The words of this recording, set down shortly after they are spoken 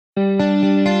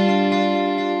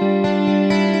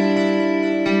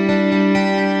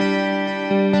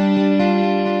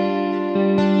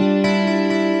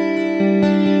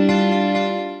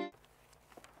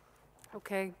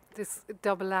this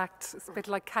double act. It's a bit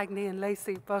like Cagney and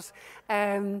Lacey, but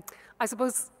I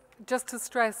suppose just to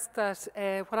stress that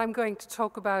what I'm going to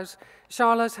talk about,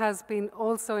 Charlotte has been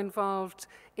also involved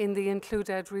in the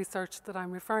IncludeEd research that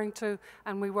I'm referring to,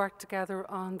 and we work together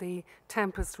on the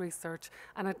Tempest research.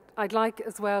 And I'd like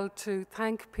as well to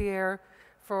thank Pierre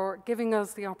for giving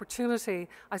us the opportunity,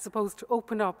 I suppose, to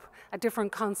open up a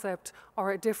different concept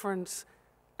or a different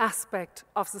aspect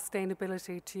of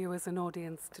sustainability to you as an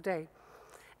audience today.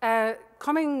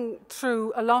 Coming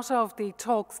through a lot of the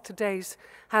talks to date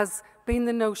has been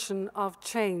the notion of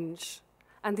change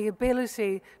and the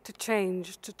ability to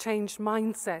change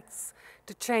mindsets,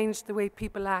 to change the way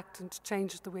people act and to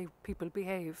change the way people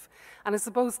behave. And I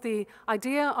suppose the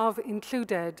idea of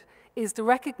IncludeEd is the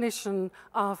recognition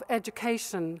of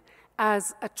education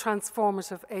as a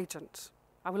transformative agent.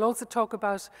 I will also talk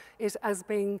about it as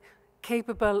being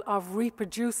capable of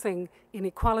reproducing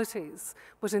inequalities.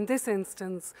 But in this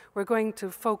instance, we're going to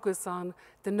focus on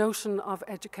the notion of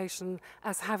education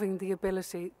as having the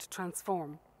ability to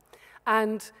transform.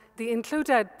 And the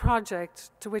IncludeEd project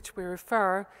to which we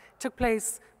refer took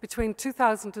place between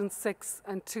 2006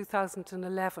 and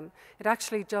 2011. It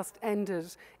actually just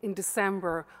ended in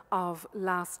December of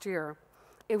last year.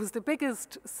 It was the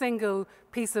biggest single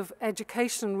piece of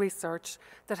education research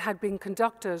that had been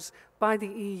conducted by the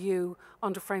EU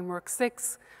under Framework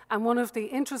 6. And one of the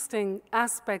interesting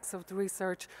aspects of the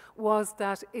research was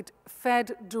that it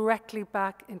fed directly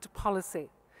back into policy.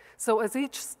 So as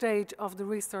each stage of the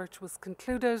research was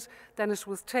concluded, then it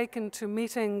was taken to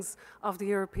meetings of the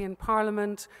European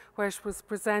Parliament, where it was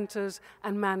presented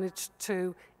and managed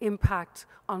to impact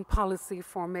on policy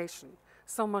formation.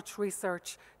 So much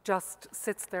research just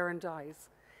sits there and dies.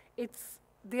 It's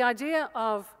the idea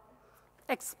of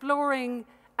exploring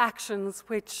actions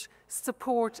which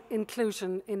support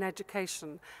inclusion in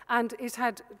education. And it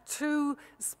had two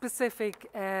specific,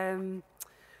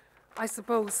 I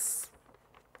suppose,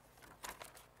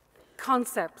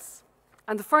 concepts.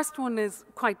 And the first one is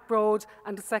quite broad,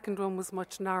 and the second one was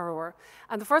much narrower.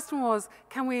 And the first one was,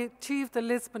 can we achieve the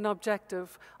Lisbon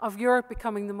objective of Europe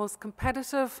becoming the most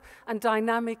competitive and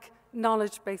dynamic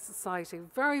knowledge-based society?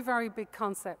 Very, very big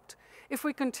concept. If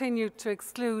we continue to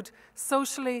exclude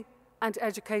socially and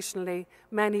educationally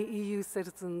many EU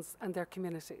citizens and their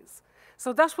communities.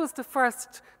 So that was the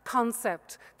first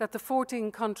concept that the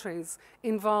 14 countries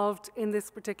involved in this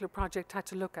particular project had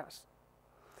to look at.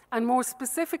 And more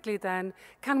specifically then,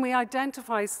 can we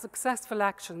identify successful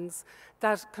actions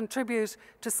that contribute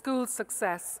to school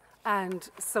success and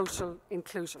social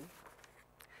inclusion?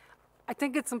 I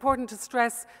think it's important to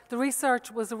stress the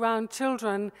research was around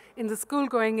children in the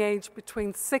school-going age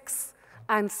between 6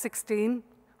 and 16,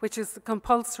 which is the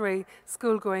compulsory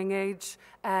school-going age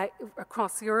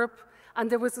across Europe. And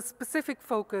there was a specific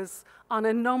focus on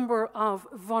a number of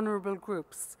vulnerable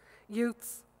groups,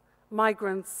 youths,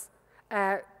 migrants,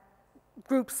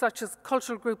 groups such as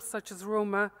cultural groups such as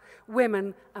Roma,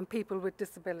 women, and people with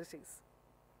disabilities.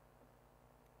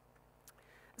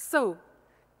 So,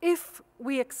 if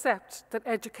we accept that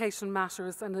education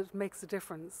matters and it makes a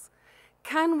difference,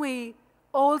 can we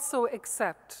also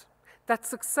accept that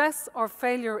success or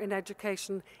failure in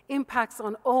education impacts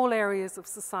on all areas of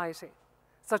society,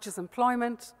 such as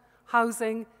employment,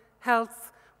 housing,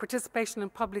 health, participation in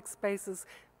public spaces,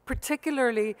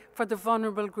 particularly for the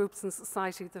vulnerable groups in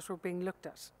society that are being looked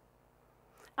at?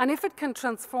 And if it can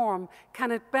transform,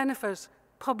 can it benefit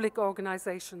public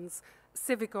organisations,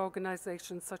 civic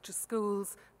organisations such as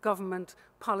schools, government,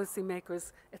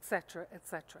 policymakers, etc.,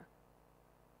 etc.?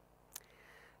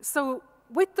 So,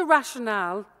 with the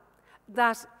rationale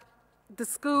that the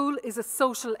school is a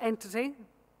social entity,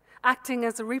 acting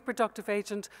as a reproductive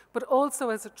agent, but also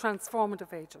as a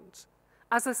transformative agent.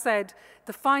 As I said,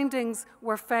 the findings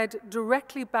were fed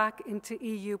directly back into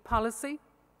EU policy.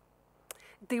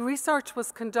 The research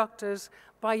was conducted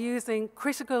by using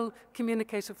critical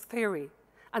communicative theory.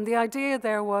 And the idea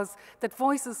there was that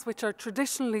voices which are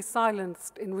traditionally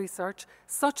silenced in research,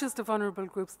 such as the vulnerable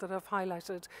groups that I've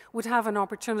highlighted, would have an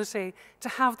opportunity to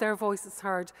have their voices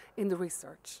heard in the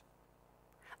research.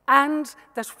 And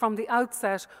that from the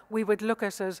outset, we would look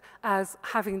at it as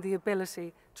having the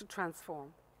ability to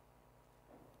transform.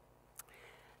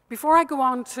 Before I go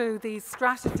on to the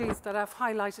strategies that I've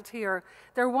highlighted here,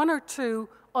 there are one or two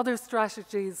other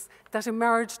strategies that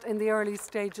emerged in the early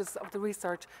stages of the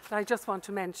research that I just want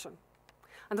to mention.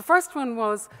 And the first one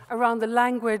was around the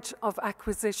language of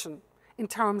acquisition in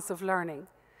terms of learning.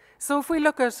 So if we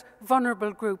look at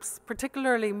vulnerable groups,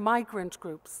 particularly migrant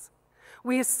groups,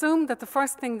 we assume that the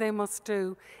first thing they must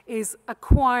do is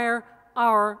acquire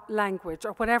our language,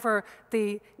 or whatever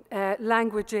the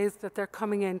language is that they're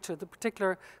coming into, the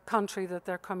particular country that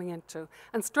they're coming into.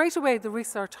 And straight away, the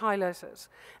research highlighted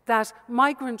that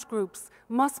migrant groups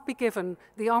must be given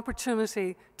the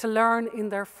opportunity to learn in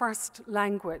their first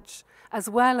language, as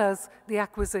well as the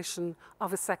acquisition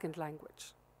of a second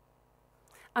language.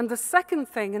 And the second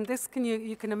thing, and this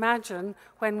you can imagine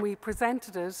when we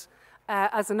presented it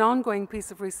as an ongoing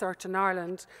piece of research in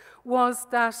Ireland, was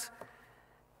that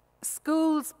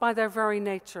schools, by their very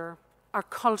nature, are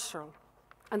cultural,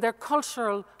 and they're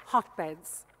cultural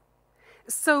hotbeds.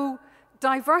 So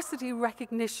diversity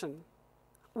recognition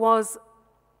was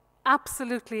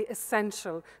absolutely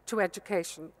essential to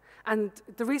education. And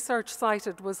the research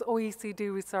cited was OECD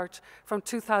research from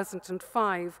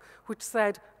 2005, which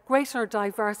said greater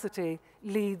diversity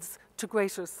leads to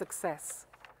greater success.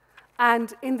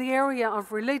 And in the area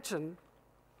of religion,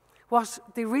 what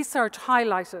the research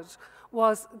highlighted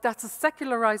was that the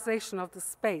secularization of the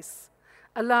space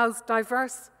allows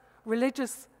diverse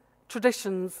religious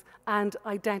traditions and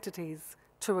identities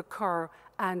to occur,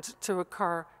 and to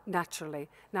occur naturally.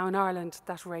 Now in Ireland,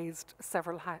 that raised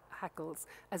several hackles,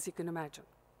 as you can imagine.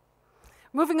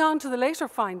 Moving on to the later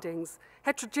findings,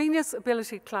 heterogeneous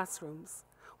ability classrooms,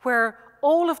 where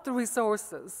all of the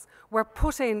resources were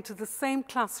put into the same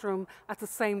classroom at the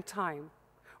same time,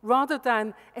 rather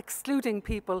than excluding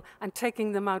people and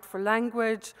taking them out for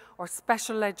language or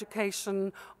special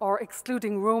education or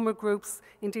excluding Roma groups,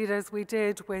 indeed as we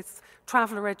did with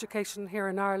traveller education here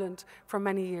in Ireland for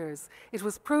many years. It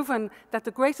was proven that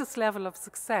the greatest level of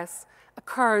success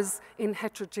occurs in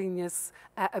heterogeneous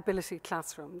ability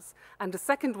classrooms. And the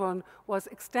second one was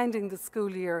extending the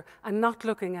school year and not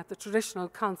looking at the traditional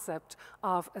concept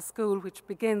of a school which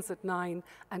begins at 9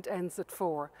 and ends at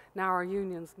 4. Now our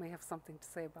unions may have something to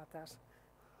say about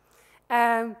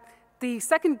that. The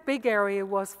second big area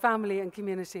was family and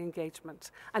community engagement,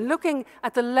 and looking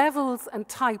at the levels and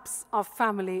types of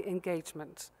family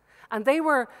engagement. And they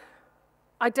were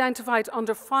identified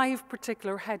under 5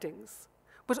 particular headings.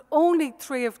 But only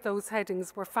 3 of those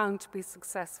headings were found to be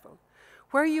successful,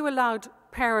 where you allowed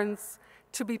parents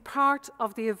to be part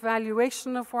of the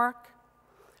evaluation of work,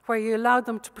 where you allowed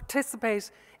them to participate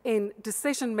in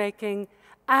decision-making,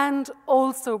 and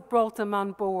also brought them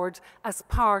on board as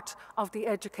part of the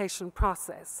education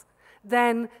process.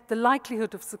 Then the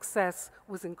likelihood of success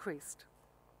was increased.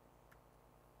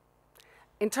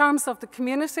 In terms of the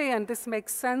community, and this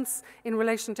makes sense in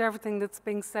relation to everything that's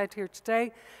being said here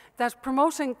today, that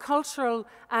promoting cultural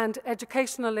and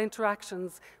educational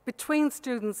interactions between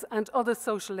students and other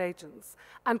social agents,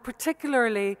 and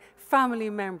particularly family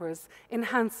members,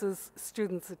 enhances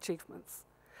students' achievements.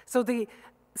 So the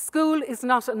school is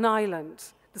not an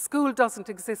island. The school doesn't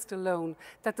exist alone,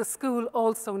 that the school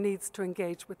also needs to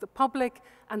engage with the public,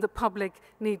 and the public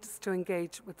needs to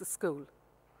engage with the school.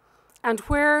 And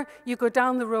where you go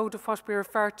down the road of what we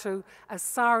refer to as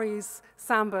saris,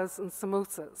 sambas, and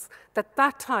samosas,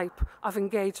 that type of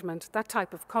engagement, that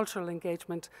type of cultural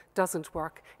engagement doesn't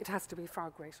work. It has to be far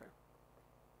greater.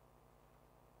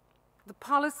 The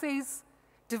policies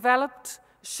developed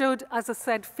should, as I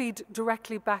said, feed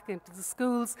directly back into the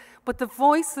schools, but the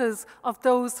voices of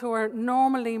those who are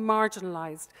normally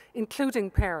marginalised,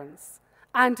 including parents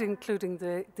and including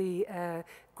the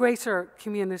greater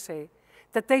community,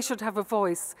 that they should have a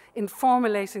voice in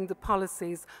formulating the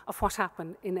policies of what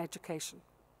happened in education.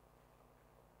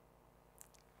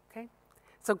 Okay?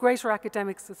 So greater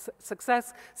academic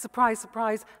success, surprise,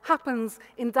 surprise, happens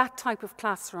in that type of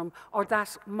classroom or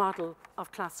that model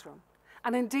of classroom.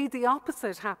 And indeed, the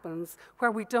opposite happens where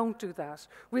we don't do that.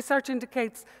 Research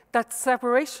indicates that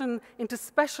separation into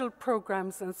special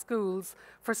programs in schools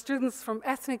for students from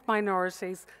ethnic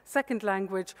minorities, second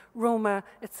language, Roma,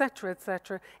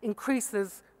 etc.,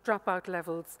 increases dropout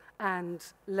levels and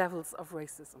levels of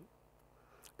racism.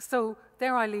 So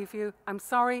there I leave you. I'm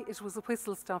sorry it was a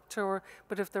whistle-stop tour,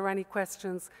 but if there are any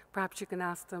questions, perhaps you can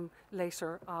ask them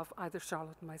later of either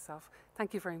Charlotte or myself.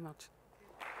 Thank you very much.